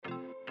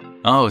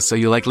Oh, so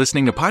you like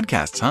listening to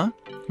podcasts, huh?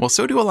 Well,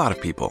 so do a lot of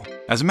people.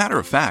 As a matter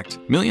of fact,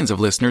 millions of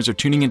listeners are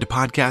tuning into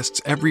podcasts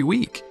every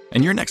week,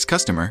 and your next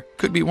customer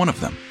could be one of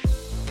them.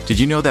 Did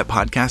you know that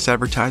podcast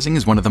advertising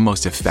is one of the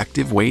most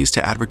effective ways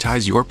to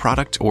advertise your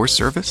product or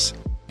service?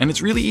 And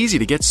it's really easy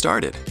to get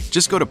started.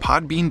 Just go to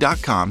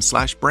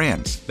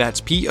podbean.com/brands.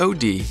 That's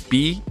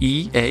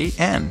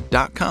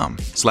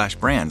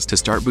podbean.com/brands to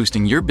start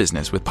boosting your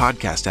business with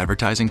podcast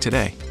advertising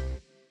today.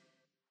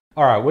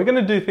 All right, we're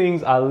gonna do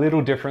things a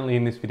little differently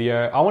in this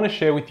video. I wanna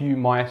share with you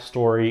my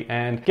story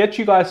and get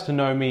you guys to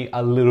know me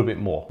a little bit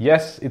more.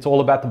 Yes, it's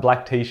all about the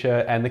black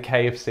t-shirt and the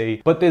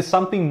KFC, but there's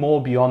something more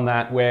beyond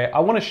that where I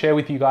wanna share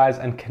with you guys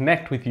and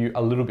connect with you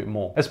a little bit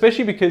more,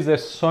 especially because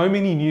there's so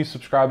many new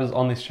subscribers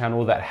on this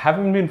channel that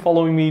haven't been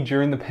following me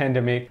during the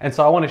pandemic. And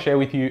so I wanna share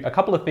with you a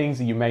couple of things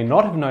that you may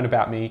not have known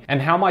about me and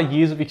how my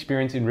years of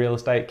experience in real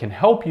estate can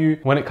help you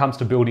when it comes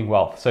to building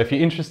wealth. So if you're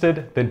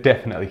interested, then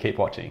definitely keep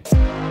watching.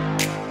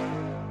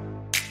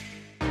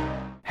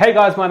 Hey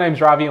guys, my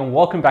name's Ravi and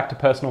welcome back to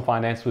Personal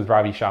Finance with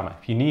Ravi Sharma.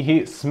 If you're new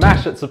here,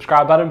 smash that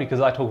subscribe button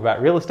because I talk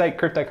about real estate,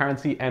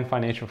 cryptocurrency, and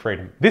financial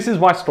freedom. This is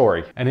my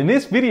story. And in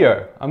this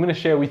video, I'm gonna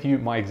share with you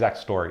my exact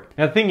story.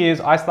 Now the thing is,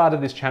 I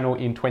started this channel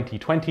in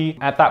 2020.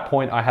 At that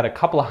point, I had a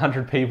couple of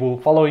hundred people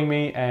following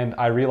me and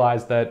I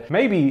realized that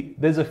maybe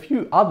there's a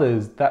few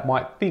others that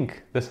might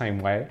think the same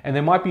way. And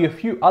there might be a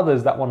few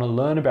others that wanna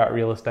learn about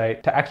real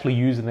estate to actually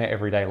use in their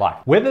everyday life.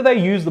 Whether they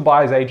use the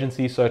buyer's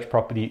agency search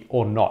property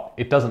or not,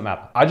 it doesn't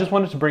matter. I just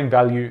wanted to bring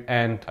value,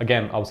 and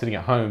again, I was sitting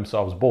at home, so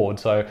I was bored.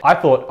 So I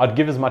thought I'd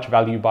give as much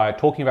value by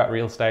talking about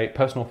real estate,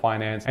 personal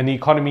finance, and the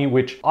economy,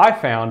 which I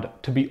found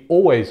to be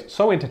always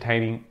so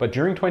entertaining, but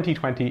during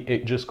 2020,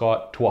 it just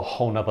got to a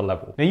whole nother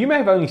level. Now, you may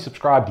have only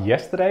subscribed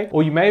yesterday,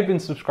 or you may have been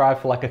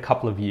subscribed for like a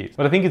couple of years,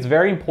 but I think it's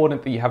very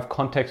important that you have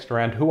context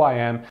around who I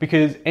am,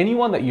 because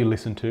anyone that you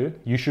listen to,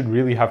 you should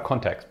really have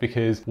context,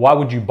 because why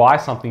would you buy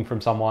something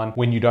from someone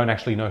when you don't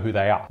actually know who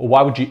they are? Or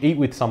why would you eat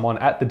with someone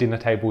at the dinner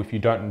table if you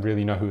don't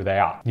really know who they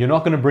are? You're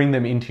not going to bring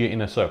them into your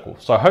inner circle.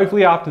 So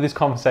hopefully after this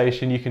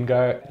conversation, you can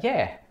go,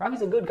 yeah,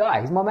 Ravi's a good guy.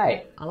 He's my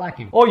mate. I like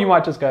him. Or you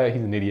might just go,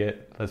 he's an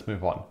idiot. Let's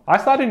move on. I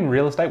started in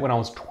real estate when I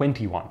was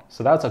 21.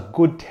 So that's a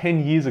good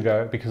 10 years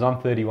ago because I'm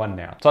 31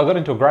 now. So I got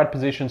into a grad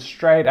position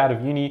straight out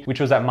of uni, which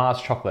was at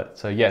Mars Chocolate.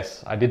 So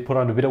yes, I did put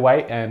on a bit of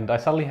weight and I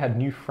suddenly had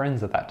new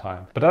friends at that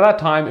time. But at that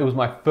time, it was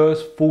my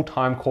first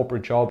full-time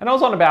corporate job and I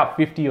was on about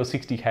 50 or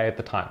 60K at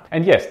the time.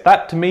 And yes,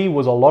 that to me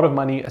was a lot of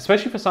money,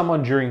 especially for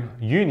someone during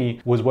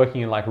uni was working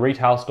in like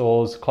retail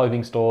stores,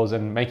 clothing stores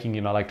and making,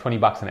 like 20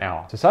 bucks an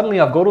hour. So suddenly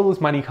I've got all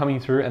this money coming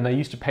through and they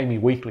used to pay me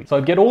weekly. So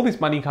I'd get all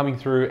this money coming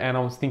through and I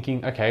was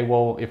thinking, okay,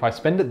 well, if I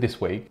spend it this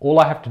week, all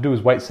I have to do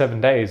is wait 7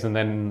 days and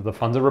then the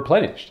funds are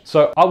replenished.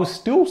 So I was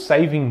still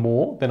saving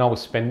more than I was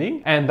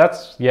spending. And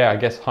that's, I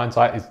guess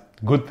hindsight is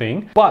good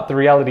thing. But the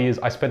reality is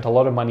I spent a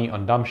lot of money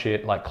on dumb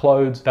shit like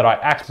clothes that I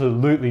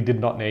absolutely did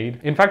not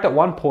need. In fact, at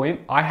one point,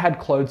 I had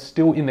clothes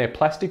still in their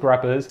plastic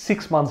wrappers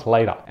 6 months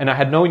later, and I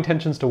had no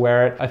intentions to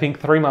wear it. I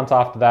think 3 months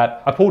after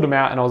that, I pulled them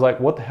out and I was like,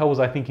 what the hell was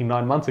I thinking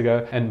 9 months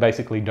ago? And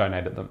basically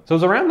donated them. So it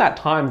was around that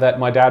time that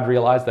my dad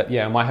realized that,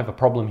 I might have a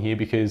problem here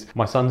because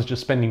my son's just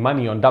spending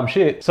money on dumb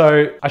shit.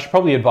 So I should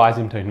probably advise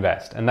him to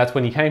invest. And that's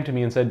when he came to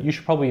me and said, you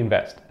should probably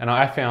invest. And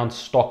I found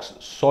stocks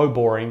so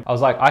boring. I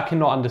was like, I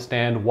cannot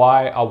understand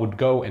why I would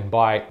go and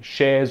buy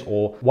shares,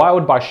 or why I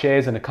would buy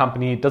shares in a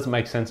company. It doesn't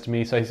make sense to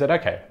me. So he said,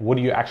 okay, what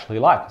do you actually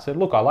like? I said,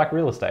 look, I like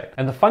real estate.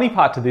 And the funny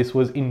part to this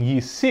was in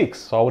year 6,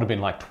 so I would have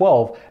been like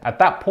 12. At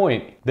that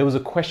point, there was a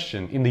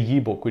question in the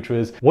yearbook, which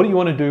was, what do you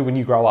want to do when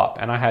you grow up?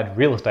 And I had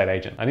real estate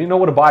agent. I didn't know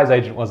what a buyer's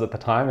agent was at the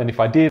time. And if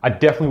I did, I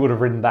definitely would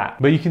have written that.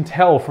 But you can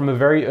tell from a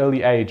very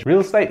early age,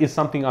 real estate is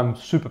something I'm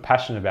super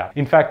passionate about.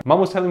 In fact, mum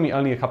was telling me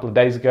only a couple of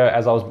days ago,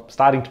 as I was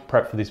starting to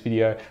prep for this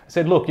video, I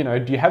said, look,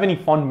 do you have any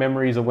fond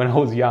memories of when I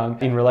was young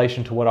in relation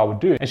to what I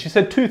would do? And she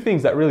said 2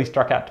 things that really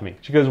struck out to me.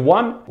 She goes,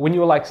 1, when you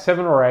were like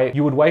 7 or 8,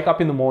 you would wake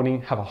up in the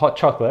morning, have a hot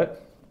chocolate.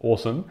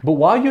 Awesome. But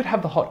while you'd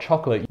have the hot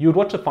chocolate, you would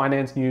watch the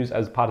finance news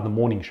as part of the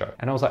morning show.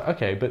 And I was like,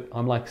 okay, but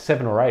I'm like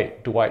 7 or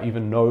 8. Do I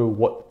even know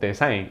what they're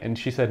saying? And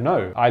she said,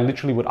 no. I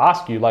literally would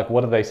ask you, like,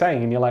 what are they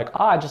saying? And you're like,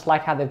 I just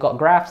like how they've got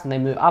graphs and they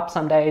move up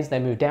some days, they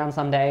move down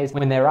some days.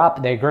 When they're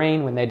up, they're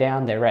green. When they're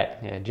down, they're red.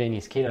 Yeah,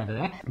 genius kid over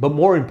there. But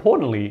more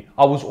importantly,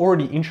 I was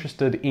already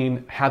interested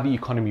in how the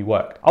economy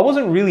worked. I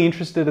wasn't really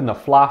interested in the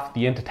fluff,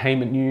 the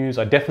entertainment news.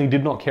 I definitely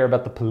did not care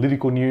about the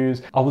political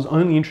news. I was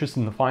only interested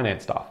in the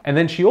finance stuff. And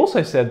then she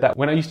also said that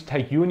when I used to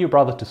take you and your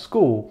brother to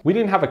school, we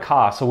didn't have a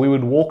car, so we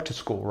would walk to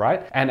school,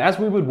 right? And as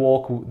we would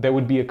walk, there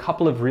would be a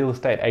couple of real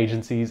estate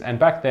agencies. And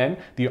back then,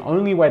 the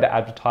only way to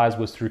advertise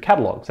was through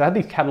catalogs. So I had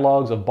these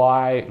catalogs of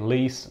buy,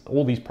 lease,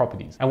 all these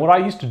properties. And what I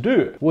used to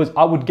do was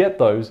I would get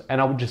those and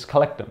I would just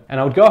collect them.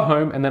 And I would go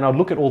home and then I'd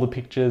look at all the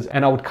pictures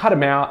and I would cut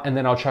them out and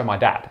then I'd show my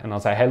dad. And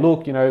I'd say, hey,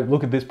 look,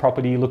 look at this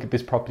property, look at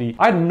this property.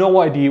 I had no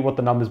idea what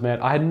the numbers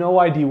meant. I had no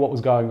idea what was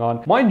going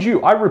on. Mind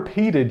you, I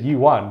repeated year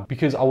 1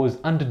 because I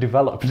was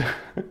underdeveloped.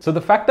 So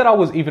the fact that I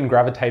was even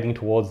gravitating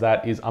towards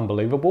that is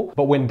unbelievable.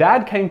 But when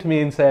dad came to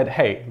me and said,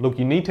 hey, look,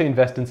 you need to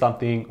invest in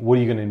something, what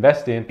are you going to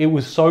invest in? It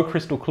was so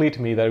crystal clear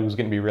to me that it was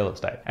going to be real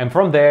estate. And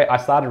from there, I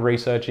started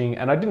researching,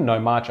 and I didn't know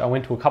much. I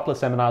went to a couple of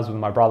seminars with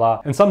my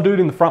brother, and some dude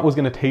in the front was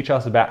going to teach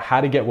us about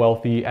how to get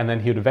wealthy, and then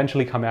he would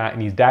eventually come out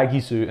in his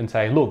daggy suit and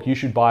say, look, you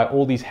should buy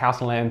all these house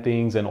and land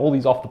things and all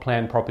these off the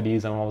plan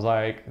properties. And I was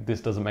like, this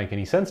doesn't make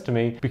any sense to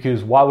me,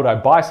 because why would I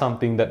buy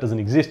something that doesn't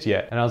exist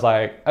yet? And I was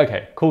like,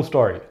 okay, cool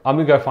story. I'm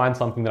gonna go find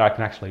something that I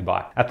can actually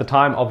buy. At the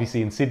time,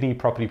 obviously in Sydney,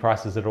 property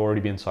prices had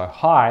already been so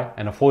high,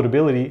 and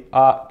affordability,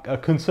 a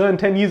concern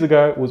 10 years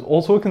ago was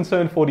also a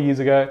concern 40 years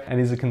ago, and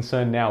is a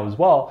concern now as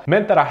well,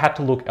 meant that I had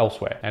to look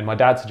elsewhere. And my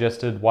dad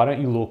suggested, why don't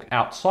you look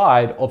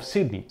outside of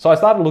Sydney? So I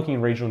started looking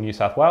in regional New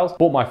South Wales,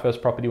 bought my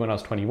first property when I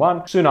was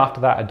 21. Soon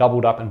after that, I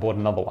doubled up and bought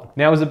another one.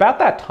 Now, it was about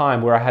that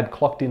time where I had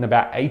clocked in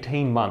about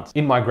 18 months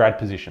in my grad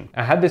position.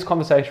 I had this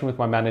conversation with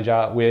my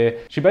manager where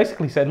she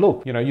basically said,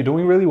 look, you know, you're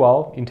doing really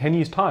well. In 10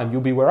 years time,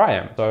 you'll be where I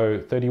am.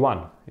 So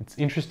 31. It's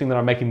interesting that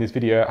I'm making this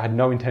video. I had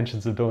no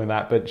intentions of doing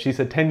that, but she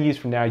said 10 years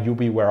from now, you'll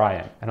be where I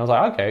am. And I was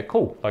like, okay,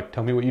 cool. Like,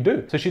 tell me what you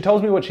do. So she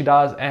tells me what she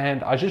does,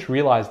 and I just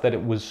realized that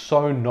it was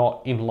so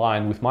not in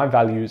line with my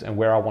values and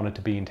where I wanted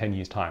to be in 10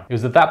 years time. It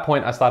was at that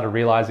point I started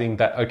realizing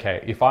that,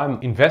 okay, if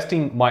I'm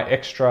investing my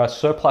extra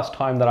surplus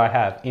time that I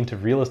have into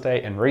real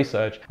estate and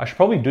research, I should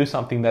probably do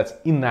something that's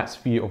in that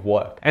sphere of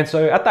work. And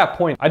so at that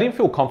point, I didn't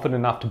feel confident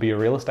enough to be a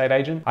real estate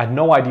agent. I had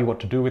no idea what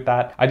to do with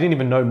that. I didn't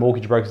even know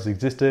mortgage brokers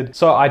existed.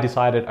 So I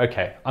decided,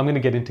 okay, I'm going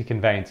to get into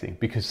conveyancing,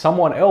 because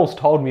someone else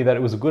told me that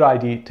it was a good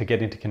idea to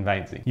get into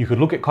conveyancing. You could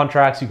look at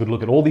contracts, you could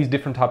look at all these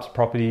different types of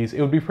properties. It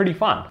would be pretty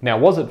fun. Now,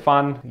 was it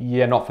fun?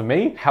 Yeah, not for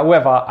me.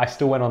 However, I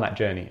still went on that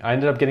journey. I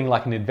ended up getting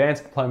like an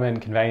advanced diploma in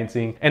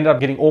conveyancing, ended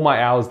up getting all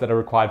my hours that are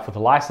required for the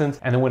license.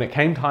 And then when it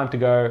came time to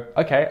go,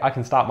 okay, I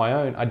can start my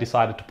own, I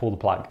decided to pull the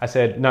plug. I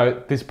said,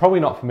 no, this is probably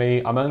not for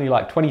me. I'm only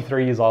like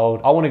 23 years old.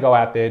 I want to go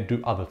out there,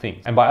 do other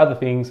things. And by other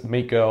things,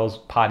 meet girls,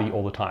 party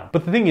all the time.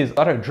 But the thing is,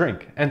 I don't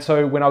drink. And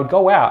so when I would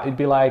go out, it'd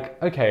be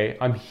like, okay,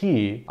 I'm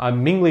here,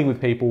 I'm mingling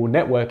with people,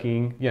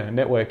 networking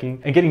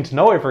and getting to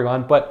know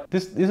everyone, but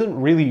this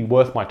isn't really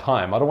worth my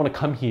time. I don't want to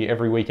come here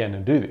every weekend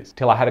and do this.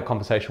 Till I had a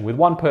conversation with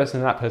one person,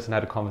 and that person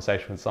had a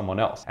conversation with someone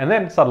else. And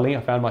then suddenly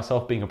I found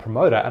myself being a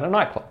promoter at a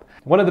nightclub.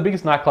 One of the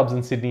biggest nightclubs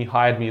in Sydney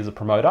hired me as a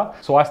promoter,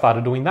 so I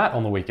started doing that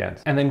on the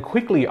weekends. And then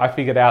quickly I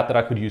figured out that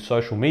I could use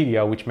social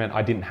media, which meant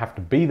I didn't have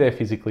to be there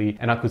physically,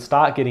 and I could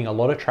start getting a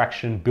lot of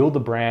traction, build the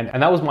brand,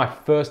 and that was my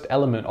first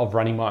element of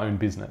running my own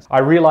business. I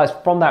realized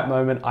from that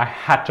moment I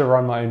had to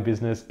run my own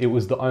business. It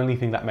was the only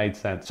thing that made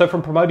sense. So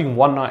from promoting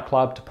one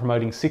nightclub to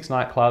promoting 6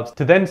 nightclubs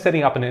to then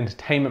setting up an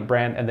entertainment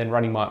brand and then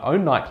running my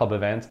own nightclub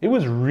events, it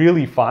was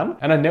really fun.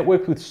 And I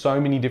networked with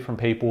so many different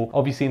people,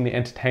 obviously in the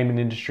entertainment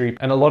industry,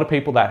 and a lot of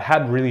people that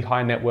had really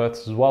high net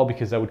worths as well,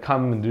 because they would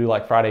come and do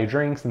like Friday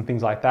drinks and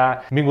things like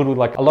that. Mingled with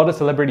like a lot of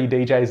celebrity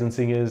DJs and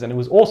singers, and it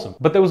was awesome.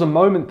 But there was a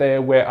moment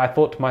there where I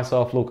thought to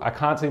myself, look, I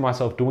can't see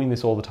myself doing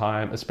this all the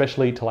time,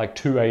 especially to like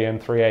 2 a.m.,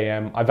 3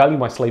 a.m. I value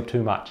my sleep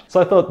too much. So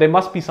I thought there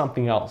must be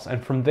something else.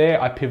 And from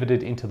there, I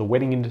pivoted into the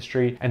wedding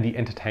industry and the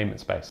entertainment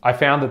space. I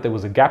found that there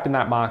was a gap in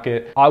that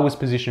market. I was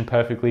positioned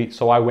perfectly,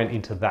 so I went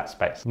into that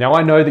space. Now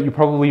I know that you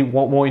probably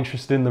want more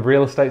interested in the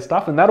real estate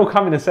stuff, and that'll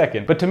come in a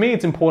second. But to me,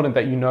 it's important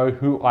that you know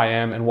who I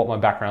am and what my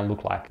background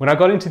looked like. When I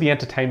got into the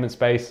entertainment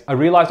space, I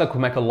realized I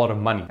could make a lot of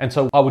money. And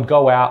so I would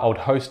go out, I would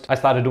host, I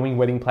started doing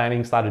wedding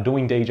planning, started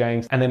doing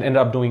DJing, and then ended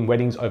up doing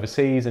weddings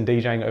overseas and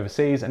DJing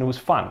overseas. And it was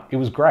fun. It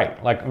was great.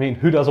 Like, I mean,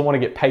 who doesn't want to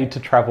get paid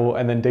to travel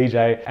and then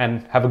DJ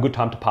and have a good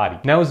time to party?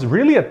 Now, it was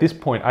really at this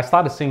point, I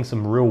started seeing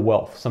some real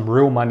wealth, some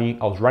real money.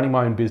 I was running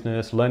my own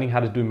business, learning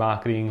how to do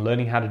marketing,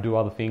 learning how to do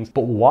other things.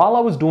 But while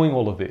I was doing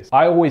all of this,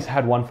 I always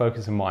had one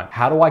focus in mind.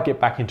 How do I get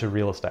back into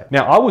real estate?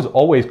 Now, I was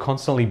always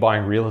constantly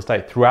buying real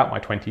estate throughout my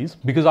 20s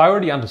because I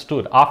already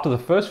understood after the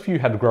first few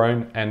had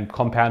grown and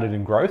compounded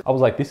in growth, I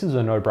was like, this is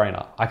a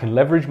no-brainer. I can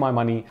leverage my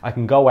money, I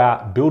can go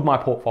out, build my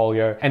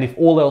portfolio, and if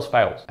all else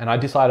fails, and I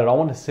decided I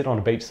want to sit on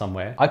a beach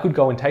somewhere, I could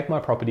go and take my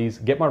properties,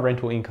 get my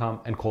rental income,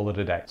 and call it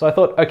a day. So I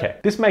thought, okay,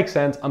 this makes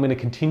sense. I'm going to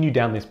continue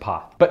down this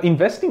path. But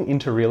investing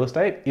into real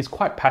estate is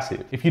quite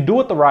passive. If you do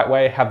it the right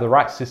way, have the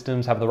right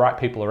systems, have the right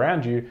people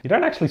around you, you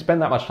don't actually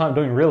spend that much time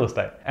doing real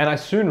estate. And I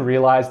soon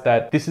realized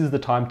that this is the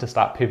time to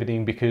start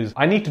pivoting because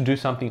I need to do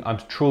something I'm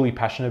truly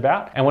passionate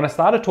about. And when I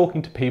started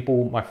talking to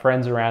people, my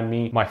friends around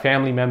me, my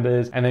family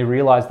members, and they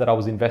realized that I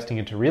was investing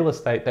into real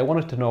estate, they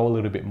wanted to know a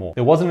little bit more.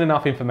 There wasn't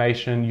enough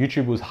information.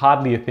 YouTube was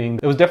hardly a thing.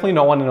 There was definitely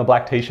no one in a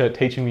black t-shirt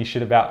teaching me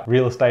shit about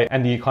real estate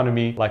and the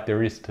economy like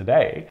there is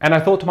today. And I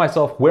thought to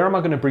myself, where am I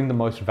going to bring the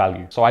most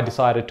value? So I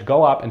decided to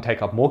go up and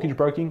take up mortgage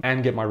broking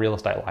and get my real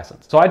estate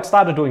license. So I'd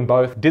started doing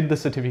both, did the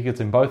certificates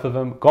in both of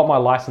them, got my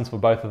license for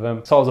both of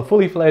them. So I was a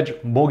fully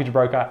fledged mortgage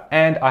broker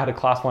and I had a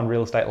class 1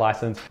 real estate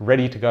license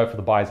ready to go for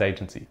the buyer's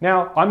agency.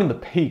 Now I'm in the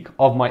peak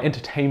of my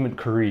entertainment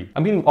career.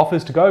 I'm getting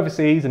offers to go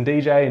overseas and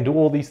DJ and do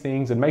all these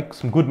things and make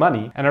some good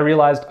money. And I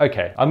realized,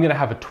 okay, I'm gonna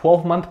have a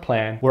 12-month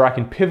plan where I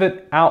can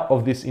pivot out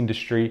of this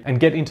industry and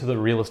get into the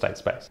real estate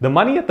space. The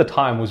money at the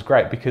time was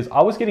great because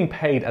I was getting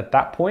paid at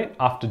that point,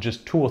 after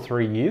just 2 or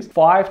 3 years,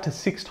 5 to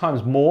 6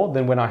 times more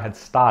than when I had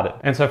started.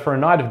 And so for a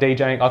night of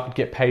DJing, I could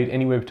get paid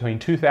anywhere between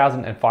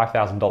 $2,000 and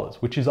 $5,000,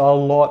 which is a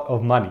lot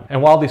of money.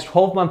 And while this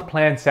 12-month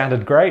plan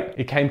sounded great,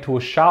 it came to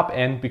a sharp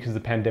end because the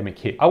pandemic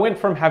hit. I went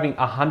from having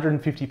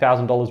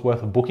 $150,000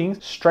 worth of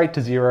bookings straight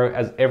to zero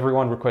as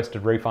everyone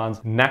requested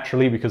refunds,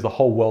 naturally because the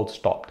whole world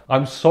stopped.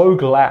 I'm so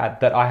glad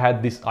that I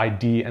had this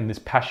idea and this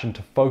passion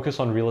to focus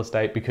on real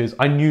estate because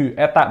I knew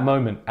at that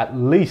moment, at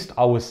least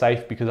I was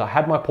safe because I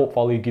had my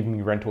portfolio giving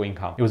me rental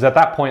income. It was at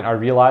that point I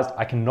realized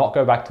I cannot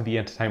go back to the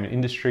entertainment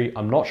industry.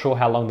 I'm not sure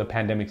how long the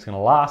pandemic's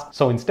gonna last.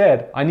 So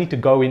instead, I need to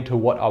go into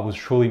what I was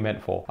truly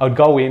meant for. I would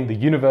go in, the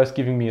universe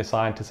giving me a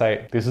sign to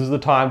say, this is the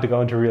time to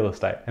go into real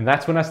estate. And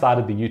that's when I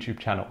started the YouTube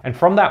channel. And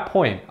from that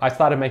point, I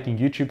started making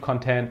YouTube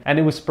content, and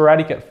it was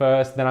sporadic at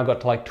first. Then I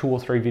got to like 2 or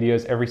 3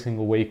 videos every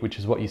single week, which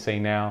is what you see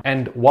now.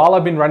 And while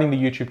I've been running the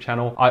YouTube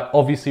channel, I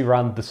obviously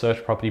run the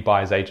Search Property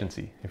Buyers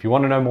Agency. If you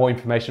want to know more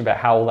information about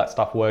how all that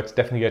stuff works,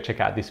 definitely go check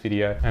out this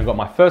video. And I got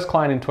my first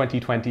client in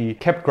 2020,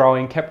 kept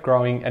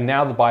growing, and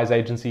now the Buyers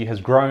Agency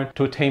has grown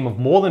to a team of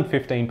more than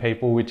 15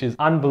 people, which is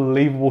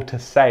unbelievable to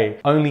say,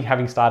 only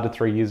having started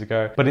 3 years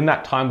ago. But in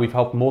that time, we've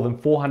helped more than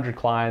 400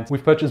 clients.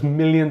 We've purchased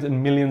millions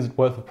and millions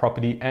worth of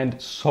property, and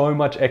so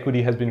much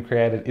equity has been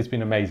created. It's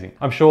been amazing.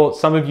 I'm sure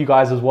some of you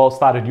guys as well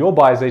started your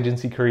buyer's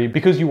agency career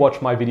because you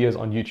watch my videos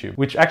on YouTube,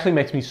 which actually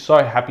makes me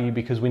so happy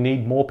because we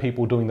need more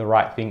people doing the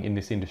right thing in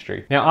this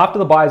industry. Now, after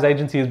the buyer's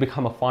agency has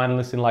become a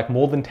finalist in like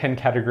more than 10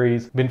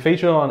 categories, been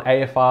featured on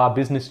AFR,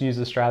 Business News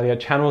Australia,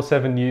 Channel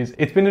 7 News,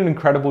 it's been an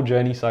incredible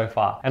journey so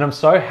far. And I'm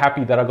so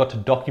happy that I got to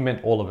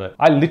document all of it.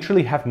 I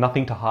literally have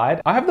nothing to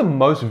hide. I have the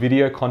most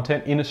video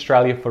content in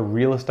Australia for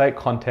real estate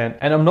content,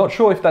 and I'm not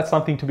sure if that's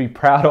something to be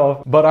proud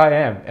of, but I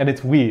am. And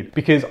it's weird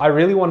because I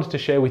really wanted to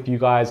share with you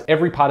guys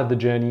every part of the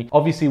journey,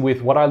 obviously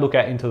with what I look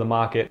at into the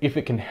market. If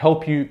it can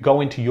help you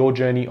go into your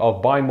journey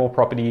of buying more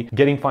property,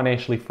 getting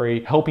financially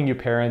free, helping your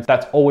parents,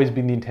 that's always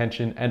been the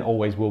intention and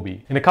always will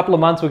be. In a couple of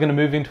months, we're going to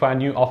move into our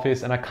new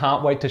office, and I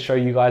can't wait to show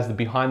you guys the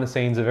behind the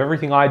scenes of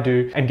everything I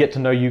do and get to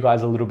know you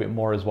guys a little bit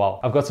more as well.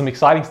 I've got some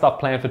exciting stuff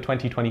planned for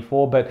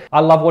 2024, but I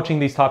love watching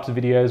these types of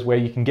videos where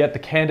you can get the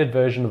candid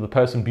version of the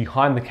person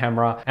behind the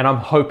camera, and I'm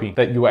hoping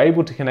that you were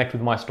able to connect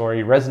with my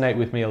story, resonate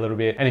with me a little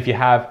bit, and if you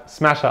have,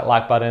 smash that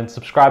like button,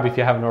 subscribe if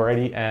you haven't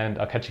already, and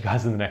I'll catch you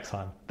guys in the next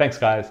one. Thanks,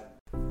 guys.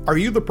 Are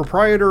you the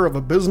proprietor of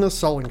a business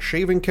selling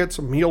shaving kits,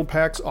 meal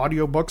packs,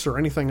 audiobooks, or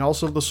anything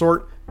else of the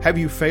sort? Have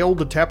you failed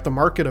to tap the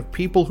market of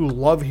people who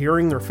love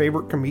hearing their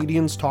favorite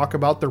comedians talk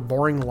about their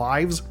boring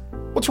lives?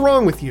 What's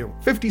wrong with you?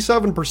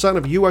 57%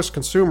 of US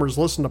consumers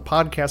listen to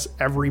podcasts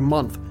every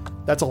month.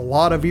 That's a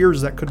lot of ears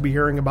that could be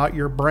hearing about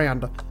your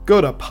brand.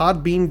 Go to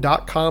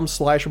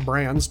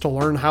podbean.com/brands to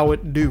learn how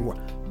it do.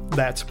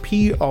 That's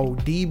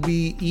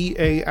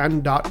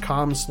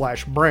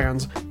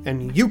podbean.com/brands,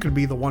 and you could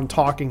be the one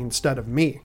talking instead of me.